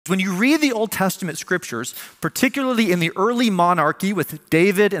When you read the Old Testament scriptures, particularly in the early monarchy with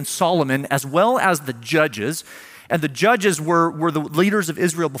David and Solomon, as well as the judges, and the judges were the leaders of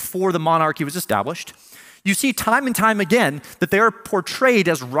Israel before the monarchy was established, you see time and time again that they are portrayed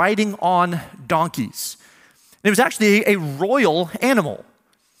as riding on donkeys. And it was actually a royal animal.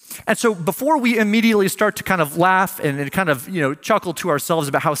 And so before we immediately start to kind of laugh and kind of, chuckle to ourselves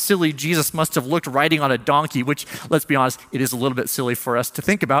about how silly Jesus must have looked riding on a donkey, which, let's be honest, it is a little bit silly for us to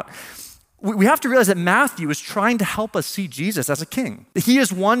think about, we have to realize that Matthew is trying to help us see Jesus as a king. He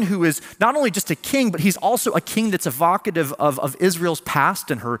is one who is not only just a king, but he's also a king that's evocative of Israel's past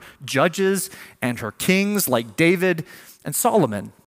and her judges and her kings like David and Solomon.